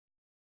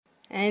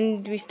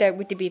And we start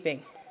with the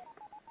beeping.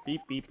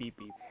 Beep, beep, beep,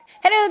 beep.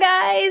 Hello,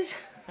 guys!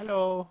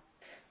 Hello.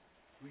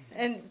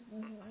 And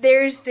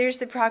there's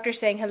the proctor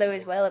saying hello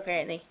as well,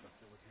 apparently.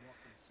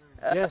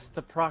 Yes,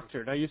 the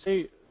proctor. Now, you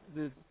say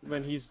that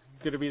when he's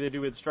going to be the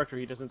new instructor,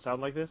 he doesn't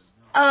sound like this?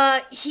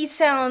 He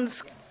sounds...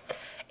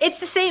 It's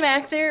the same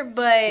actor,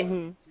 but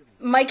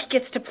Mike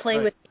gets to play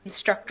with the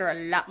instructor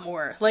a lot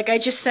more. Like, I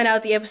just sent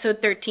out the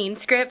episode 13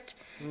 script,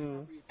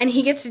 and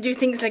he gets to do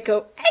things like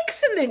go,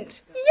 excellent!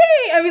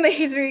 Yay! I mean,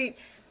 like,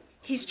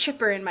 he's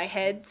chipper in my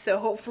head, so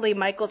hopefully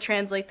Mike will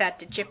translate that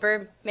to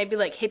chipper. Maybe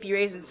like hippie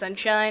rays and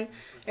sunshine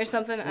or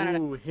something. I don't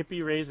know. Ooh,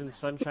 hippie rays and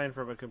sunshine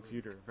from a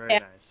computer. Very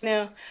nice.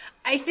 No,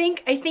 I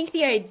think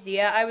the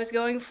idea I was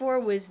going for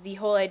was the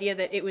whole idea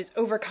that it was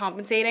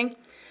overcompensating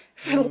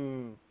for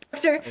the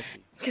instructor,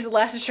 because the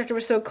last instructor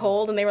was so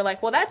cold, and they were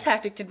like, well, that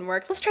tactic didn't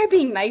work. Let's try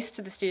being nice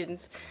to the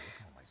students.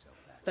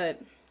 But,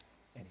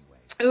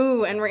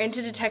 ooh, and we're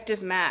into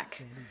Detective Mac,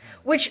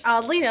 which,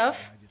 oddly enough,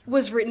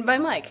 was written by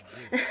Mike.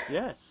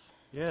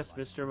 Yes,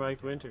 Mr.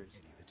 Mike Winters.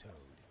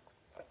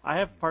 I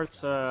have parts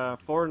 4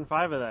 and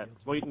 5 of that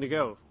waiting to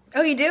go.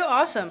 Oh, you do?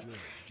 Awesome.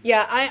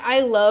 Yeah,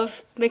 I love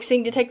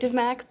mixing Detective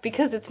Mac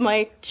because it's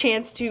my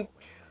chance to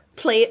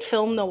play it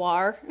film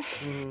noir.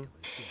 And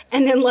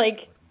then, like,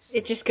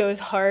 it just goes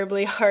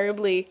horribly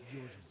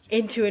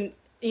into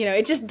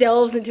it just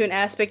delves into an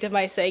aspect of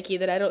my psyche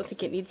that I don't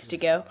think it needs to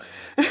go.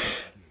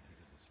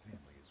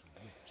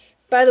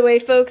 By the way,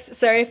 folks,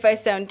 sorry if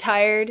I sound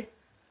tired.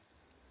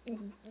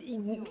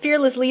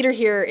 Fearless Leader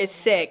here is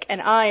sick,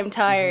 and I am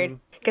tired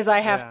because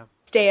I have to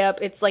stay up.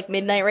 It's like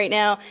midnight right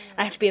now.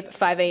 I have to be up at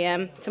 5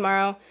 a.m.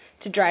 tomorrow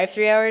to drive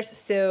 3 hours,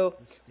 so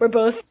we're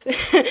both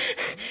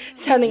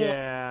sounding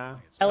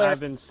I've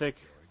been sick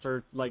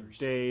for like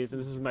days, and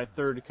this is my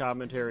third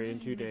commentary in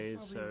 2 days,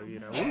 so,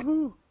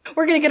 woohoo.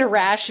 We're going to get a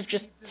rash of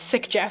just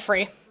sick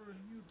Jeffrey.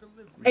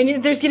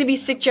 And there's going to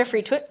be sick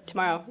Jeffrey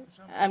tomorrow,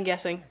 I'm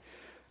guessing.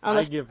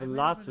 I give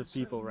lots of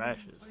people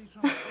rashes.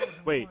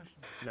 Wait,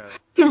 no.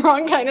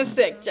 Wrong kind of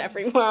sick,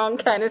 Jeffrey. Wrong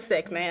kind of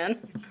sick, man.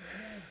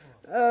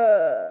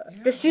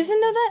 Does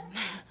Susan know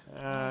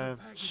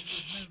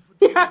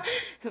that?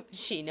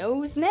 She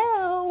knows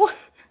now.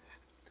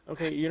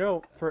 Okay,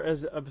 for as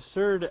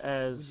absurd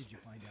as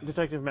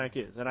Detective Mac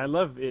is, and I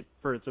love it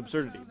for its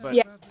absurdity, but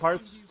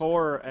parts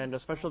 4 and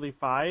especially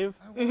 5,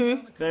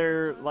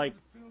 they're like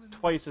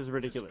twice as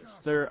ridiculous.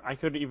 I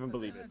couldn't even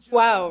believe it.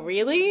 Wow,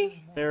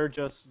 really? They're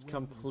just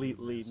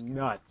completely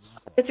nuts.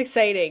 It's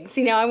exciting.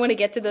 See, now I want to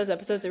get to those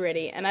episodes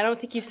already, and I don't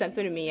think you've sent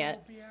them to me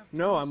yet.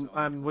 No,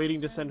 I'm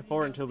waiting to send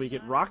 4 until we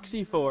get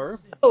Roxy 4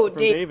 from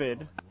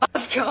David.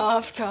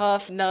 Cough,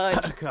 cough, nudge.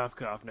 Cough,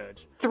 cough, nudge.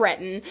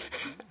 Threaten.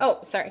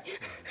 Oh, sorry.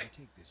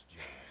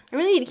 I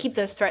really need to keep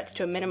those threats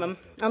to a minimum,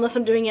 unless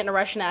I'm doing it in a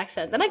Russian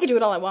accent. Then I can do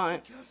it all I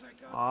want.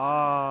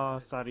 Ah,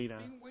 Sarina.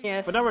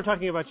 Yes. But now we're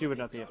talking about you, but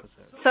not the episode.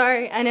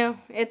 Sorry, I know.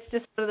 It's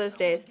just one of those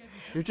days.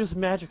 You're just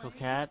magical,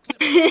 Cat.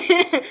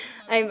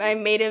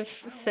 I'm made of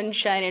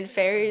sunshine and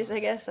fairies, I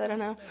guess. I don't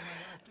know.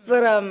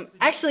 But,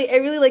 actually, I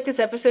really like this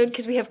episode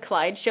because we have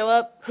Clyde show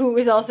up, who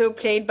is also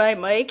played by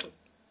Mike,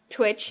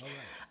 Twitch.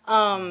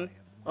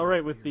 All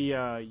right, with the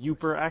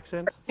Youper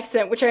accent?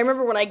 Which I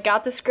remember when I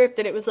got the script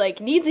and it was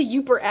like, needs a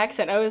Youper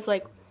accent. I was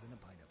like,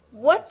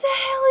 what the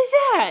hell is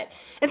that?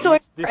 And so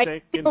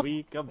the second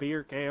week of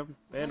beer camp,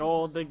 and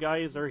all the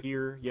guys are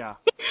here. Yeah,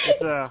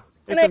 it's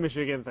a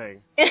Michigan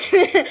thing.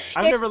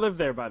 I've never lived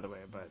there, by the way,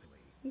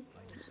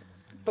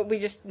 but we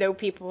just know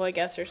people, I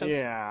guess, or something.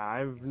 Yeah,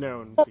 I've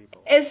known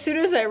people. As soon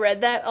as I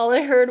read that, all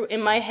I heard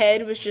in my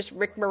head was just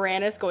Rick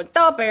Moranis going,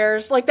 "The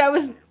Bears!" Like that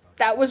was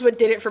what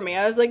did it for me.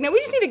 I was like, no,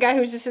 we just need a guy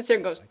who just sits there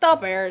and goes, "The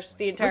Bears!"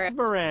 the entire. Rick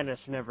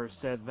Moranis never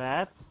said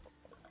that.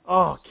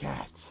 Oh,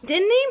 Cat.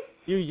 Didn't he?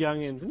 You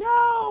youngins.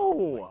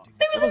 No!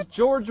 That was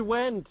George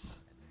Wendt.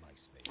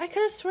 I could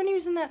have sworn he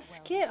was in that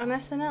skit on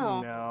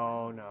SNL.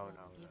 No.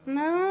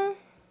 No?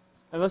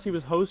 Unless he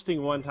was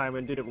hosting one time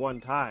and did it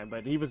one time,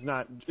 but he was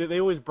not. They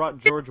always brought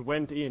George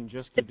Wendt in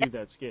just to do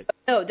that skit.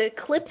 No, the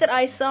clip that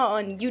I saw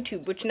on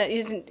YouTube, which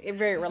isn't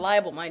very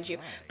reliable, mind you,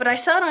 but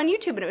I saw it on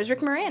YouTube and it was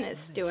Rick Moranis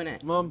doing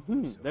it.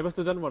 They must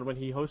have done one when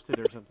he hosted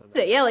or something.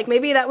 Yeah, like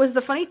maybe that was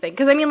the funny thing.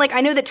 Because I mean, like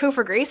I know that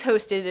Topher Grace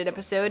hosted an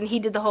episode and he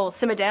did the whole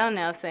 "simmer down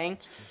now" thing.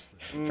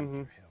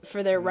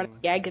 For their running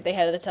gag that they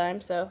had at the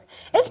time, so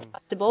it's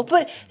possible.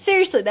 But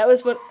seriously, that was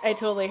what I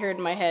totally heard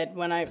in my head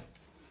when I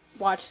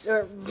read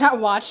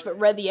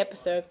the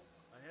episode.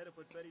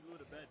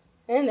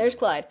 And there's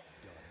Clyde.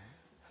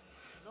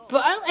 But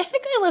I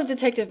think I love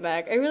Detective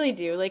Mac. I really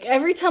do. Like,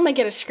 every time I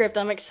get a script,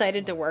 I'm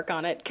excited to work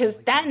on it, because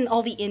that and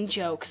all the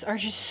in-jokes are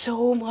just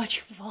so much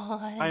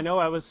fun. I know,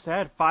 I was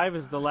sad. 5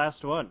 is the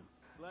last one.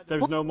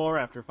 There's no more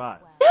after 5.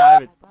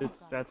 5,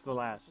 that's the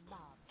last.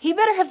 He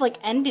better have, like,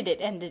 ended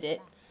it.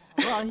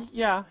 Well,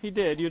 yeah, he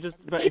did.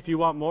 But if you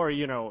want more,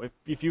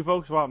 if you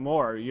folks want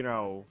more,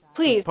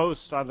 please post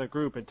on the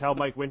group and tell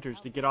Mike Winters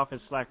to get off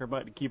his slacker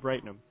butt and keep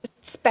writing them.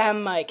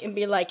 Spam Mike and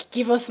be like,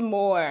 give us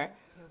more,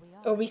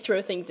 or we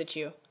throw things at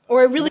you.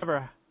 Or I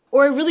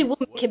really will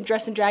make him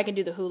dress in drag and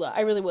do the hula.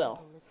 I really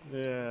will.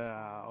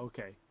 Yeah,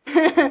 okay.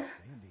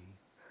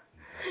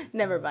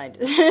 Never mind.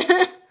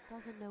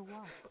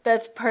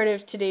 That's part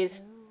of today's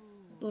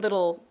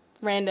little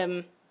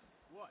randomness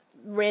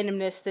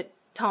that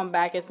Tom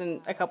Backus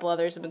and a couple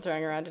others have been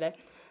throwing around today.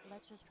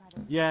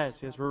 Yes,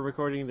 we're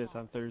recording this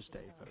on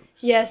Thursday, folks.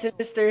 Yes, it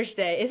is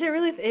Thursday. Is it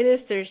really? It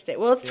is Thursday.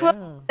 Well, it's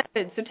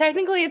 12:07, so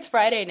technically it's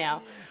Friday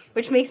now,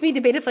 which makes me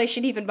debate if I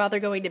should even bother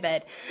going to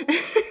bed.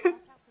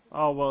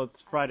 Oh, well,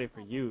 it's Friday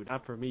for you,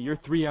 not for me. You're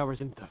 3 hours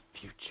into the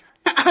future.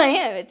 I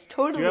am. It's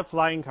totally... Do you have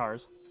flying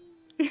cars?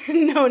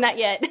 No, not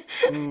yet.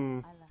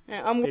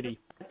 I'm pity.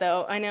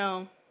 Though, I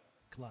know.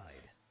 Clyde.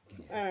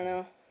 I don't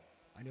know.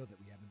 I know that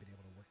we haven't been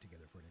able to work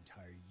together for an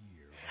entire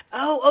year.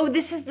 Oh,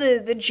 this is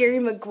the Jerry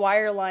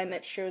Maguire line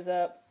that shows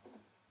up.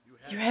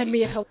 You had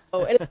me at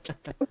hello. And it's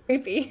so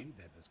creepy.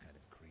 That was kind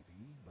of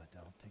creepy, but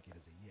I'll take it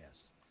as a yes.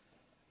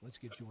 Let's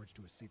get George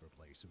to a safer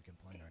place so we can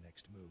plan our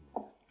next move.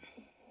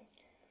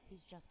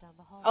 He's just down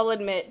the hall. I'll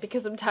admit,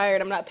 because I'm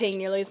tired, I'm not paying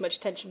nearly as much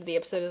attention to the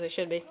episode as I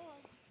should be.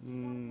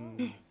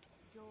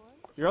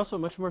 You're also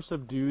much more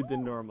subdued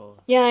than normal.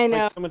 Yeah, I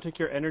know. Like someone took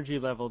your energy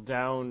level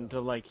down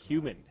to, like,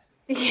 human.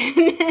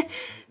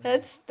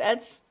 that's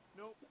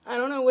I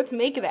don't know what to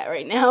make of that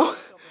right now.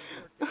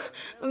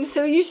 I'm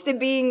so used to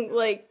being,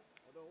 like,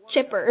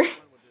 chipper.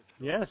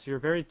 Yes, you're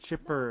very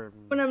chipper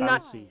and when I'm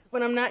bouncy.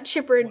 When I'm not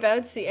chipper and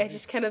bouncy, I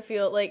just kind of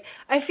feel like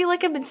I've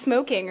been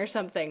smoking or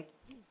something.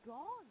 He's gone.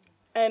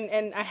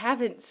 And I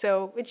haven't,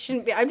 so it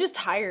shouldn't be. I'm just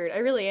tired. I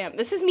really am.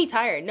 This is me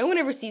tired. No one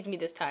ever sees me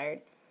this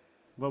tired.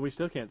 Well, we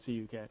still can't see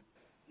you, Kat.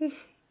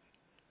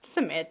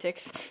 Semantics.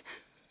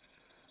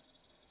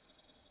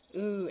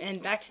 Ooh,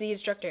 and back to the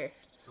instructor.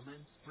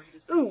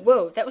 Ooh,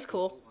 whoa, that was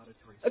cool.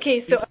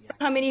 Okay, so I don't know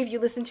how many of you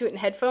listen to it in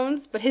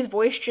headphones, but his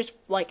voice just,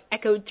 like,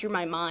 echoed through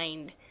my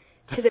mind.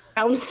 Because it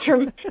bounced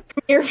from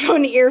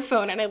earphone to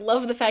earphone, and I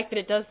love the fact that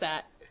it does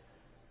that.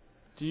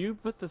 Do you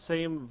put the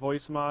same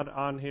voice mod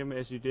on him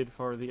as you did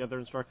for the other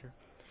instructor?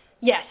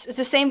 Yes, it's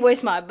the same voice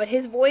mod, but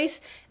his voice,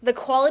 the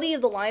quality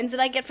of the lines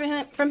that I get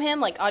from him,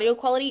 like audio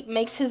quality,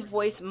 makes his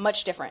voice much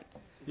different.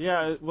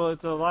 Yeah, well,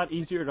 it's a lot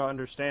easier to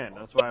understand.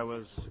 That's why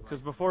because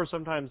before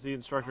sometimes the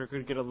instructor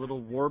could get a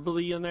little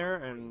warbly in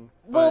there,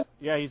 but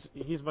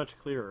he's much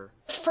clearer.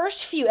 First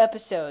few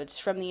episodes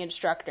from the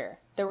instructor,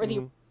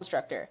 the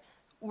instructor,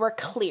 were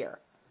clear.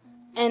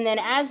 And then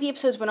as the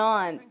episodes went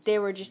on,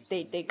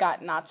 they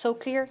got not so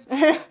clear.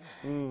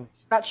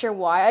 Not sure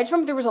why. I just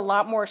remember there was a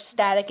lot more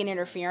static and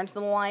interference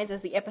in the lines as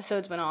the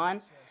episodes went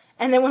on.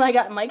 And then when I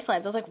got Mike's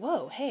lines, I was like,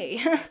 whoa, hey.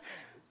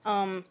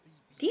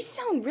 These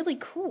sound really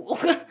cool.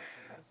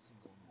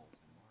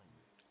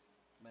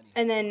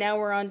 And then now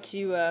we're on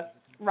to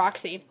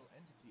Roxy.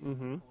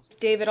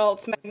 David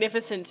Alt's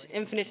magnificent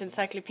Infinite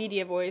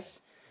Encyclopedia voice,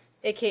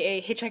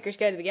 a.k.a. Hitchhiker's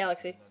Guide to the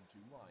Galaxy.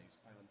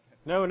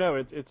 No,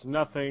 it's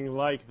nothing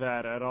like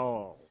that at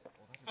all.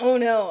 Oh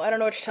no, I don't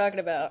know what you're talking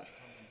about.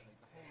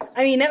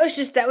 I mean, that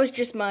was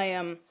just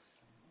my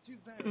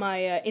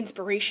my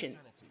inspiration.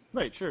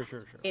 Right, sure.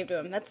 Gave to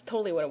him. That's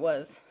totally what it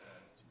was.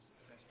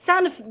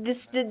 Sound of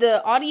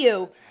the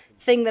audio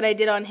thing that I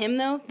did on him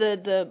though,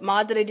 the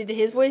mod that I did to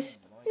his voice,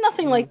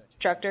 nothing like the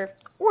instructor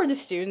or the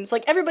students.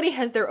 Like everybody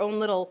has their own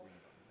little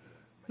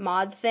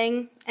mod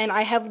thing, and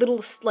I have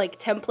little like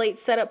templates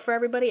set up for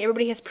everybody.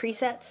 Everybody has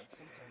presets.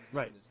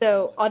 Right.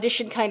 So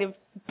Audition kind of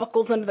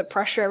buckles under the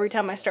pressure every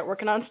time I start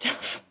working on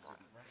stuff.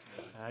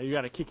 You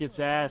gotta kick its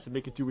ass and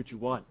make it do what you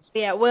want.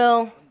 Yeah,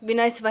 well, it'd be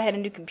nice if I had a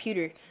new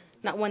computer,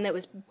 not one that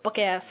was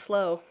buck-ass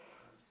slow.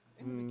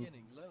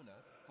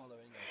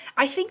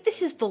 I think this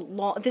is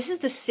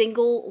the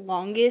single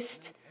longest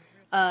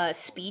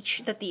speech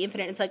that the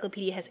Infinite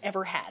Encyclopedia has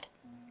ever had.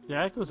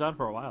 Yeah, it goes on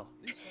for a while.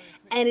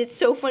 And it's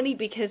so funny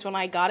because when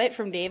I got it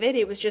from David,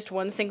 it was just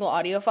one single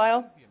audio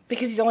file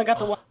because he's only got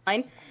the one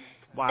line.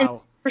 Wow. And there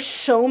were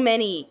so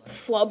many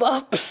flub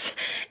ups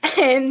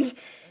and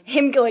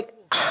him going,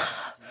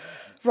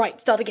 right,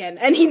 start again.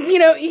 And he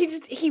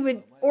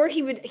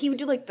would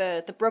do like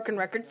the broken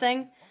record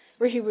thing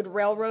where he would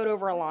railroad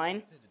over a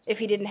line if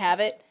he didn't have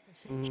it.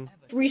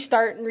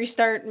 Restart and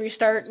restart and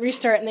restart and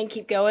restart and then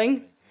keep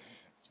going.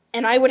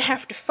 And I would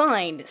have to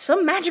find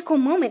some magical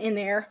moment in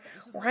there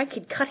where I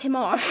could cut him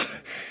off.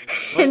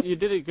 Well, you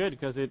did it good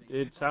because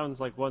it sounds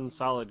like one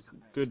solid,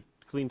 good,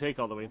 clean take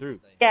all the way through.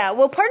 Yeah,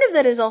 well, part of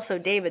that is also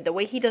David, the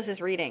way he does his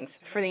readings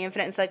for the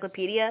Infinite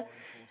Encyclopedia.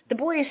 The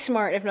boy is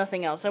smart, if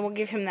nothing else. I will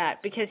give him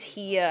that because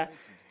he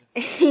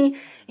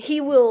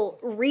will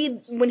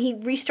read when he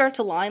restarts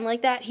a line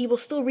like that. He will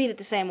still read it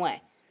the same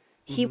way.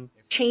 He won't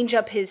change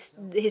up his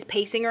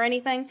pacing or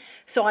anything,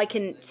 so I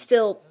can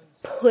still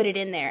put it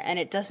in there, and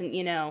it doesn't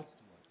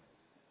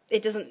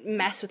it doesn't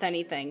mess with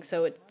anything.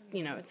 So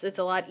it's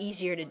a lot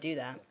easier to do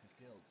that.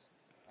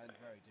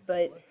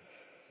 But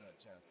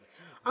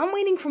I'm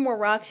waiting for more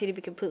Roxy, to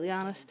be completely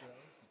honest.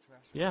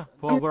 Yeah,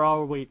 well, we're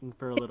all waiting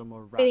for a little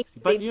more Roxy.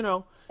 But,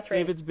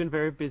 David's been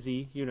very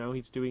busy.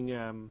 He's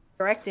doing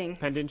directing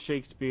Pendant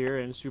Shakespeare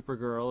and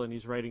Supergirl, and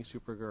he's writing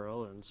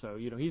Supergirl, and so,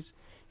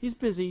 he's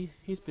busy.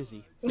 He's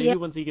busy. Maybe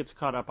once he gets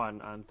caught up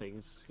on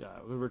things,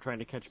 we're trying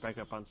to catch back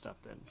up on stuff,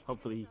 then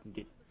hopefully he can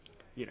get,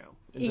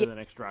 into the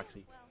next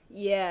Roxy.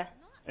 Yeah.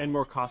 And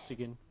more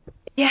Costigan.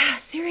 Yeah,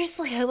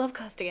 seriously, I love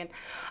Costigan.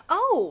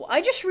 Oh, I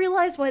just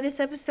realized why this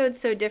episode's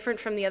so different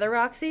from the other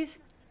Roxys.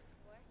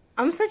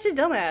 I'm such a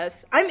dumbass.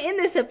 I'm in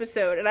this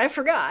episode, and I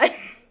forgot.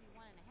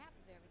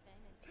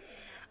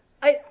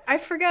 I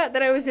forgot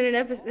that I was in an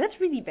episode. That's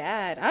really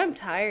bad. I'm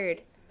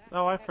tired.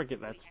 Oh, I forget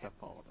that stuff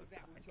all the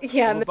time.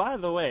 Yeah. Well, by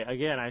the way,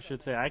 again, I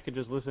should say I could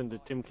just listen to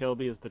Tim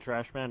Kilby as the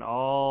trash man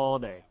all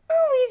day.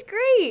 Oh, he's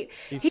great.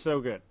 He's so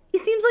good. He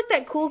seems like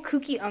that cool,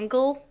 kooky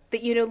uncle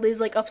that, lives,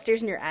 like,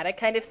 upstairs in your attic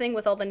kind of thing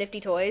with all the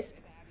nifty toys.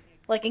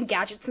 Like, and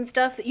gadgets and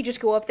stuff that you just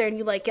go up there and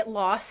you, like, get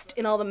lost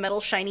in all the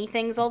metal shiny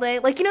things all day.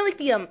 Like, like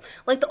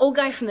the old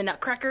guy from the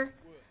Nutcracker?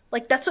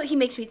 Like, that's what he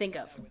makes me think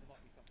of.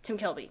 Tim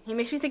Kilby. He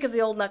makes me think of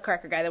the old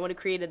Nutcracker guy, the one who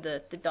created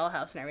the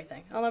dollhouse and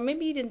everything. Although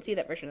maybe you didn't see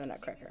that version of the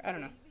Nutcracker. I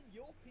don't know.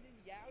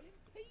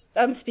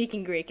 I'm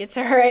speaking Greek. It's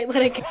alright. Let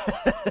it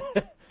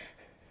go.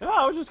 No,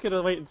 I was just going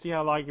to wait and see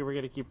how long you were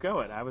going to keep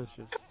going. I'm rambling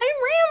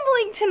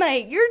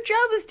tonight. Your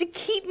job is to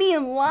keep me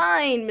in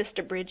line,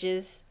 Mr.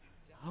 Bridges.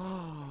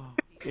 Oh,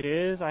 it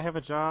is? I have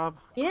a job?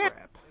 Yeah.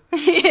 Crap.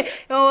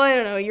 Oh, I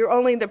don't know. You're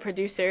only the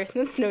producer.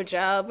 That's no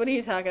job. What are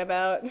you talking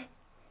about?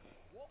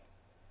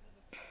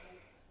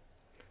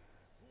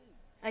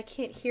 I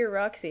can't hear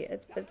Roxy.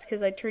 It's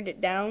because I turned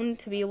it down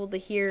to be able to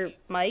hear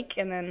Mike,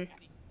 and then...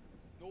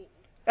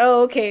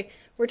 Oh, okay.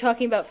 We're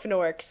talking about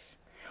Fnorks.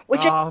 The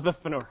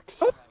Fnorks. I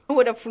don't know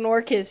what a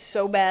Fnork is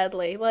so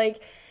badly. Like,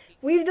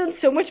 we've done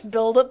so much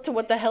build-up to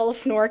what the hell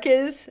a Fnork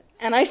is,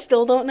 and I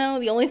still don't know.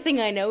 The only thing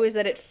I know is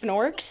that it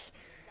Fnorks.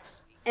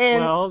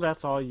 And, well, that's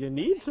all you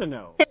need to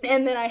know.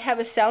 And then I have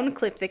a sound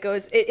clip that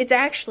goes... It's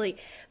actually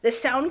the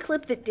sound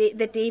clip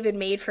that David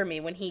made for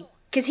me when he...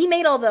 Because he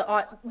made all the...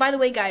 by the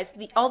way, guys,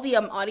 all the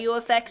audio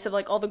effects of,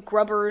 like, all the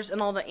grubbers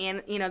and all the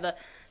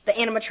the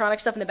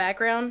animatronic stuff in the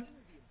background...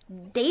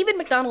 David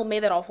McDonald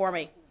made that all for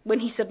me when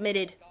he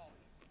submitted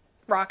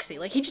Roxy.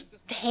 Like, he just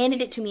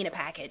handed it to me in a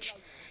package.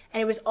 And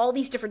it was all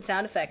these different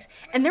sound effects.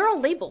 And they're all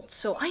labeled,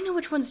 so I know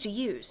which ones to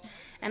use.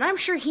 And I'm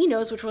sure he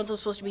knows which ones I'm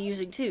supposed to be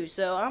using, too.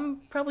 So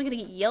I'm probably going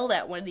to get yelled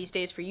at one of these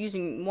days for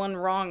using one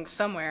wrong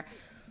somewhere.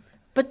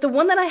 But the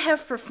one that I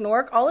have for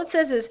Fnork, all it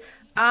says is,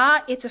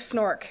 it's a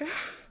Fnork.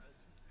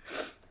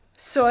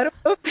 So I don't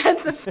know if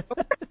that's a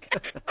Fnork,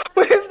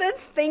 or if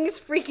that's things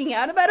freaking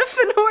out about a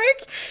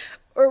Fnork,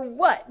 or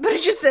what, but it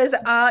just says,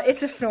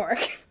 it's a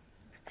Fnork.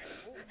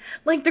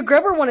 Like, the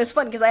Grubber one is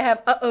fun, because I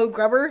have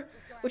Grubber,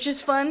 which is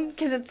fun,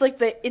 because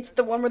it's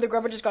the one where the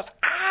Grubber just goes,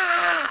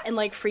 and,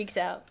 like, freaks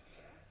out.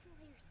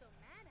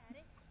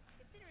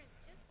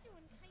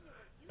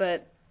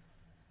 But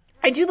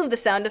I do love the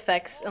sound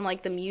effects and,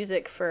 like, the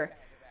music for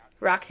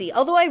Roxy,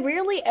 although I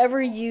rarely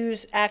ever use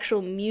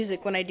actual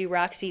music when I do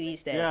Roxy these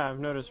days. Yeah, I've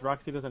noticed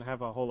Roxy doesn't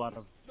have a whole lot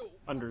of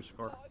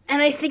underscore.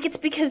 And I think it's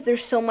because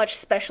there's so much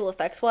special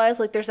effects-wise,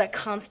 like there's that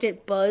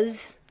constant buzz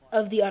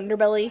of the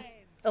underbelly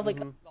of, like,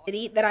 the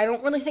city, that I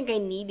don't really think I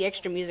need the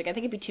extra music. I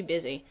think it'd be too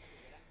busy.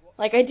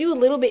 Like, I do a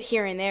little bit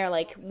here and there,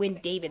 like, when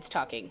David's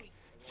talking.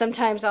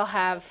 Sometimes I'll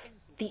have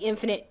the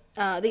infinite,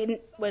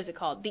 what is it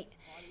called? The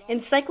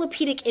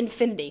Encyclopedic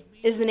Infinity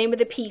is the name of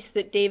the piece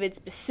that David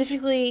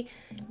specifically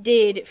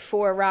did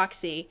for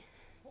Roxy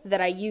that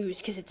I use,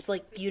 because it's,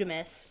 like,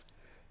 Butamus.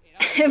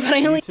 But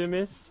I only...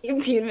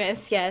 Butamus,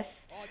 yes.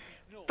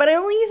 But I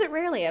only use it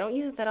rarely. I don't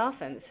use it that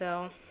often,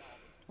 so...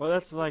 Well,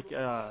 that's like,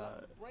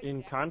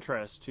 in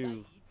contrast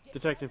to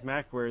Detective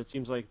Mac, where it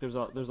seems like there's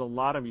a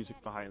lot of music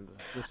behind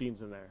the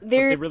scenes in there. But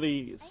they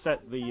really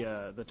set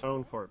the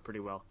tone for it pretty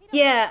well.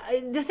 Yeah,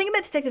 the thing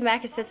about Detective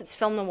Mac is, since it's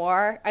film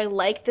noir, I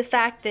like the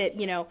fact that,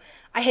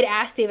 I had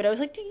asked David, I was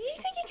like, do you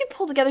think you could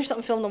pull together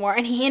something film noir?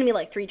 And he handed me,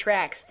 like, 3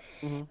 tracks.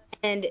 Mm-hmm.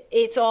 And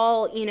it's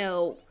all,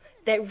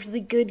 that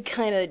really good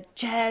kind of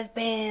jazz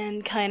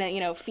band kind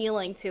of,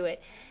 feeling to it.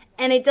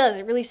 And it does.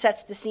 It really sets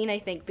the scene, I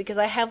think, because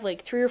I have,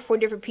 like, 3 or 4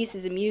 different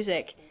pieces of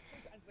music.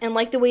 And,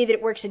 like, the way that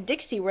it works in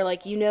Dixie, where,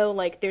 like,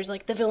 like, there's,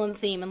 like, the villain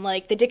theme and,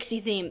 like, the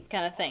Dixie theme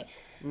kind of thing.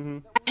 Mm-hmm.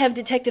 I have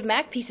Detective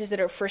Mac pieces that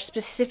are for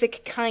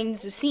specific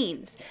kinds of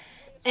scenes.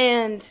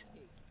 And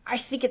I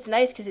think it's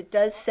nice because it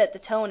does set the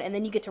tone. And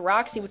then you get to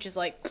Roxy, which is,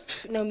 like,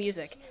 no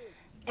music.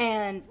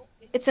 And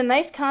it's a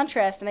nice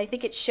contrast, and I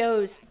think it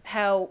shows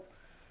how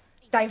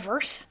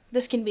diverse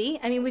this can be.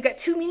 I mean, we've got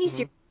 2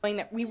 miniseries going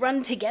that we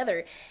run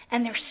together,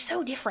 and they're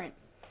so different.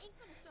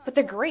 But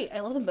they're great. I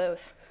love them both.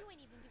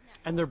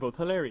 And they're both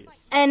hilarious.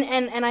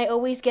 And I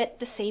always get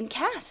the same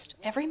cast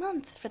every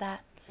month for that.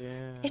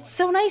 Yeah. It's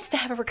so nice to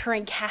have a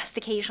recurring cast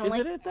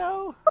occasionally. Isn't it,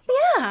 though? Oh,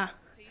 yeah.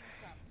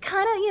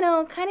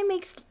 Kind of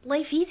makes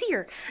life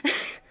easier.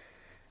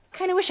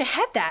 Kind of wish I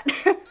had that.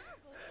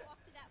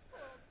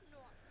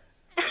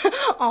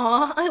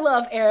 Aw, I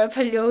love Era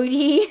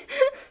Pelodi.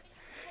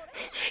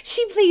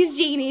 She plays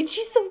Janie, and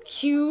she's so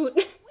cute.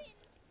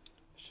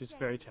 She's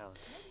very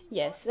talented.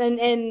 Yes,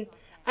 and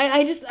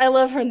I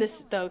love her in this,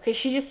 though, because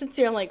she just sits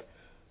there and, like,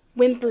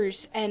 whimpers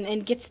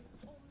and gets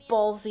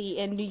ballsy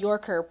and New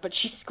Yorker, but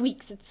she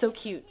squeaks. It's so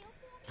cute.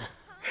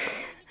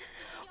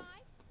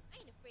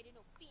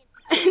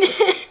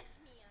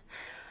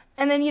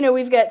 And then,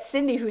 we've got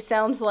Cindy, who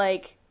sounds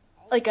like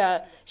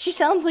she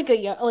sounds like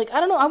I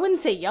don't know, I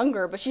wouldn't say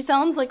younger, but she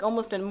sounds like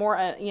almost a more,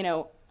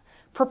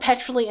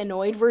 perpetually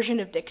annoyed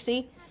version of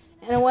Dixie.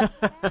 And what?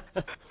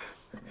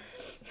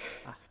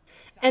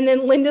 And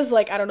then Linda's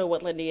like, I don't know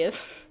what Lindy is.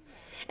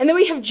 And then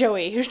we have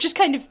Joey, who's just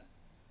kind of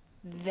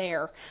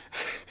there.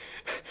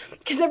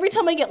 Because every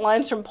time I get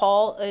lines from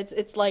Paul,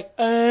 it's like,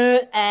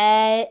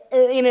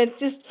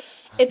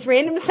 it's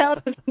random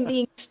sounds of him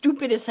being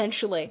stupid,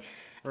 essentially.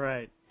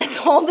 Right. That's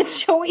all that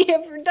Joey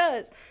ever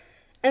does.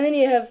 And then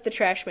you have the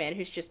Trash Man,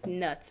 who's just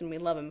nuts, and we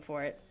love him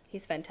for it.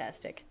 He's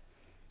fantastic.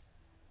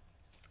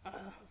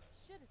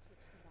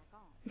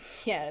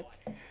 Yeah.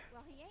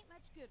 Well, he ain't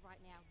much good right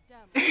now,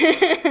 dumb.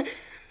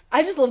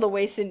 I just love the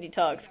way Cindy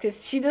talks, because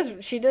she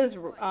does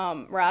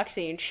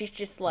Roxy, and she's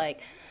just like,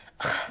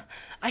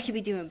 I could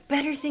be doing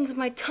better things with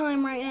my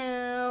time right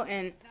now,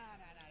 and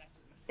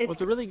it's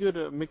a really good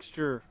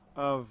mixture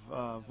of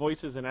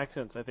voices and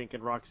accents, I think,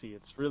 in Roxy.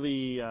 It's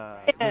really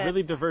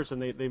really diverse, and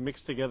they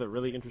mix together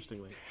really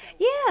interestingly.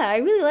 Yeah, I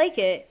really like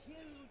it.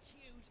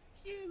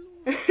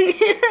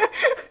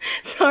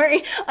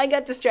 Sorry, I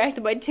got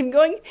distracted by Tim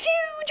going,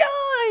 huge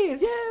eyes!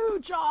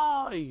 Huge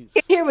eyes!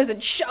 Here was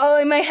in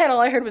my head,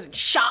 all I heard was a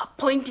sharp,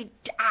 pointed,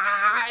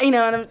 and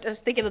I was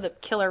thinking of the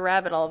killer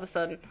rabbit all of a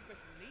sudden.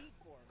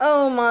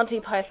 Oh, Monty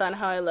Python,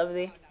 how I love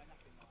thee.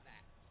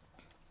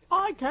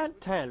 I can't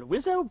tell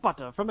Wizzo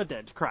butter from a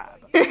dead crab.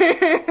 Is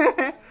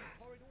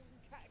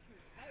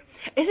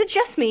it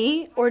just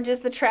me, or does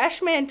the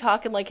Trash Man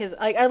talk in like his...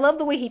 I love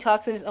the way he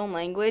talks in his own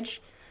language,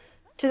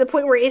 to the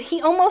point where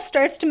he almost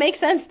starts to make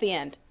sense at the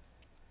end.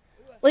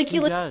 Like,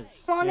 you listen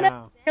long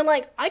enough, you're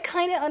like, I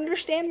kind of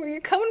understand where you're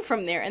coming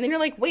from there. And then you're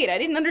like, wait, I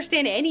didn't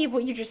understand any of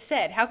what you just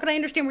said. How can I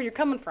understand where you're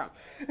coming from?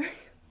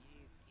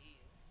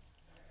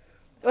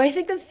 Well, I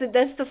think that's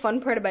the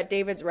fun part about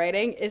David's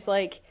writing, is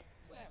like,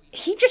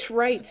 he just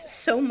writes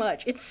so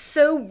much. It's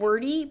so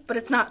wordy, but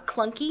it's not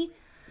clunky.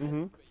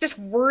 Mm-hmm. Just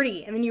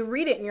wordy, and then you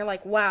read it, and you're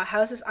like, wow,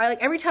 how is this?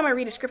 Every time I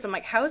read a script, I'm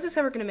like, how is this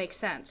ever going to make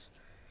sense?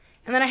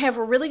 And then I have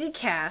a really good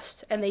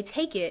cast, and they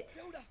take it,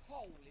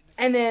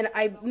 and then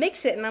I mix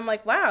it, and I'm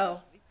like,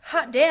 wow,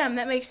 hot damn,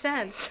 that makes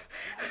sense.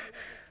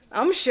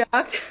 I'm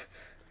shocked.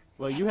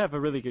 Well, you have a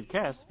really good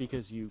cast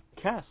because you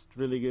cast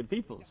really good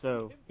people,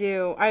 so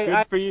good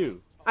for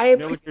you. I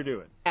know what you're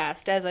doing.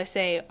 Cast, as I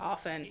say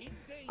often.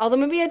 Although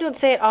maybe I don't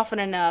say it often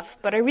enough,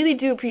 but I really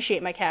do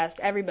appreciate my cast,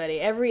 everybody.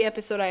 Every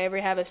episode I ever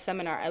have a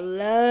seminar, I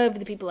love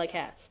the people I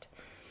cast.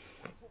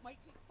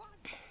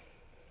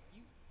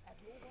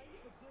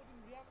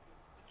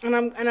 And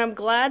I'm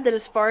glad that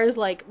as far as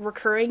like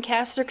recurring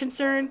casts are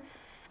concerned,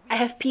 I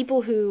have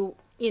people who,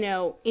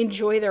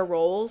 enjoy their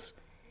roles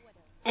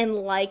and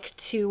like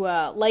to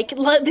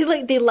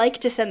they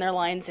like to send their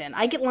lines in.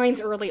 I get lines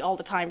early all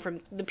the time from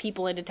the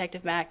people in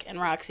Detective Mac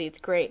and Roxy. It's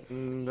great.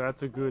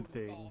 That's a good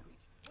thing.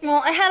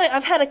 Well,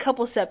 I've had a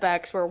couple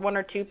setbacks where one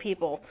or two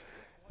people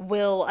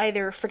will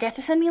either forget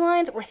to send me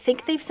lines or think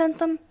they've sent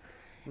them.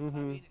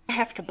 Mm-hmm. I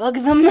have to bug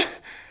them.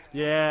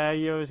 Yeah,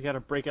 you always got to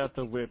break out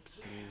the whips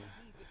and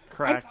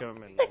crack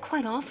them. And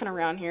quite often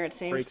around here, it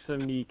seems. Break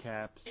some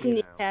kneecaps.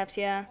 Kneecaps,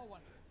 yeah.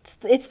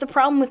 It's the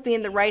problem with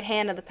being the right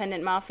hand of the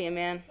Pendant Mafia,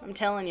 man. I'm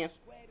telling you.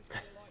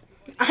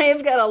 I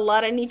have got a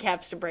lot of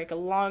kneecaps to break, a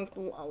lot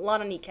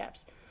of kneecaps.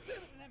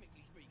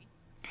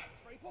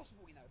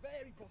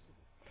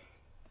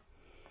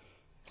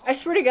 I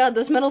swear to God,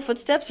 those metal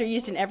footsteps are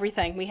used in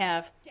everything we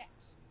have.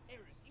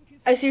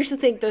 I seriously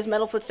think those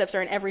metal footsteps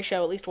are in every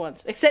show at least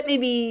once, except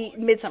maybe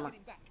Midsummer.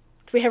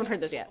 We haven't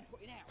heard those yet.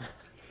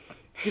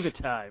 Give it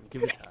time.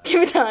 Give it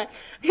time.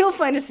 You'll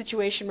find a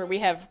situation where we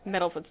have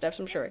metal footsteps,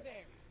 I'm sure.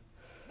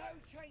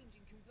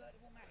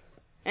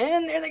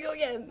 And there they go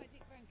again.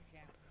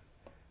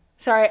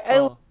 Sorry,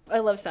 I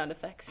love sound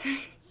effects.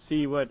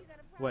 See, what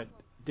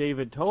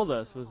David told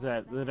us was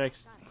that the next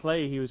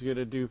play he was going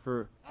to do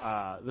for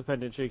the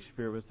Pendant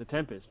Shakespeare was The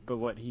Tempest, but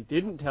what he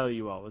didn't tell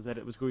you all was that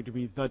it was going to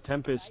be The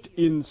Tempest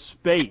in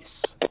space.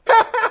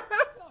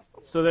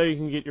 So there you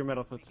can get your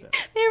metal footsteps.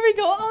 Here we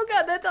go. Oh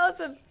God, that's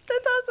awesome.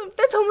 That's awesome.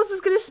 That's almost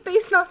as good as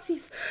Space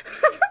Nazis.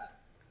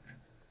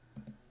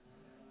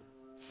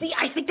 See,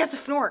 I think that's a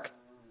Fnork.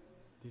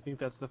 Do you think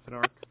that's the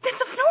Fnork? That's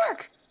a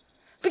Fnork!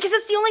 Because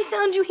it's the only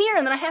sound you hear,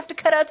 and then I have to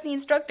cut out to the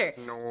instructor.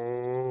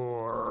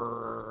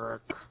 Fnork.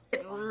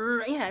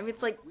 Yeah, I mean,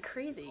 it's like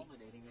crazy.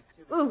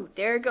 Ooh,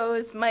 there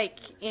goes Mike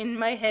in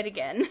my head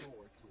again.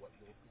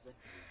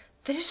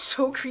 That is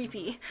so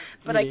creepy.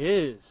 But it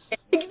is.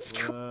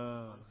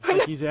 Whoa.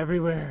 Like he's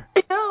everywhere.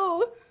 I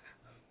know.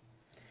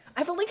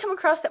 I've only come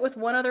across that with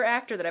one other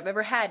actor that I've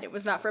ever had. It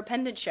was not for a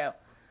Pendant show.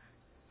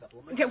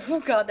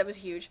 Oh God, that was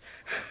huge.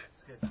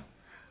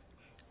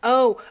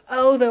 Oh,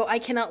 though, I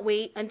cannot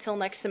wait until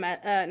not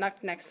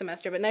next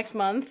semester, but next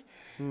month,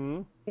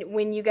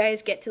 when you guys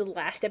get to the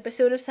last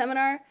episode of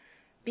Seminar,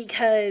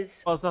 because...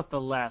 Well, it's not the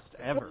last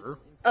ever.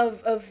 Of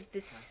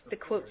the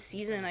quote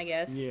season, I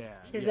guess. Yeah.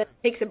 Because that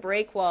takes a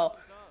break while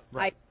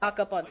I talk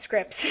up on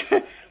scripts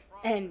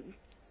and,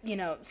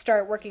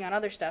 start working on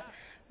other stuff.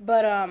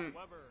 But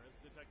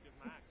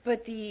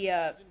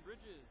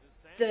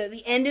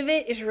the end of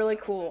it is really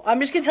cool. I'm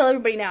just gonna tell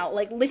everybody now.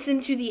 Like,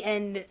 listen to the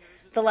end,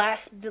 the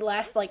last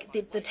like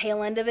the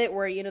tail end of it,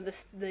 where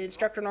the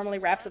instructor normally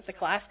wraps up the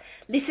class.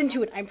 Listen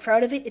to it. I'm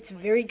proud of it. It's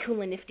very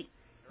cool and nifty.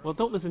 Well,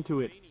 don't listen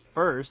to it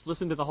first.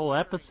 Listen to the whole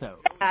episode.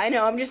 Yeah, I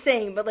know. I'm just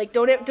saying, but like,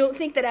 don't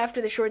think that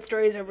after the short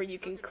story is over you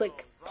can click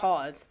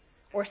pause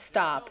or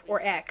stop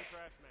or X,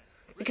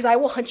 because I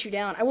will hunt you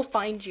down. I will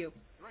find you.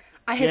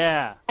 I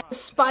have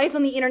spies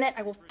on the internet.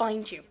 I will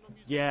find you.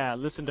 Yeah,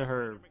 listen to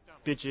her,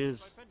 bitches.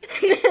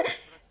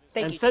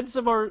 Thank you. Send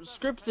some more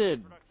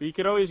scripted. You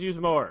could always use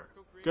more.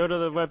 Go to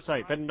the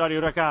website,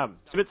 pendantaudio.com.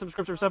 Submit some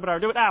scripts for seminar.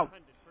 Do it now.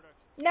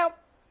 No.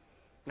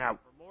 Now.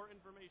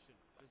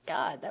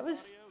 God,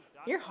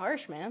 you're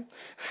harsh, man.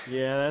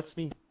 Yeah, that's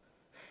me.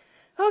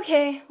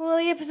 Okay, well,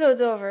 the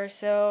episode's over,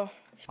 so...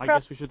 I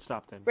guess we should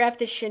stop then. Wrap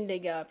this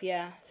shindig up,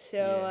 yeah.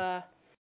 So,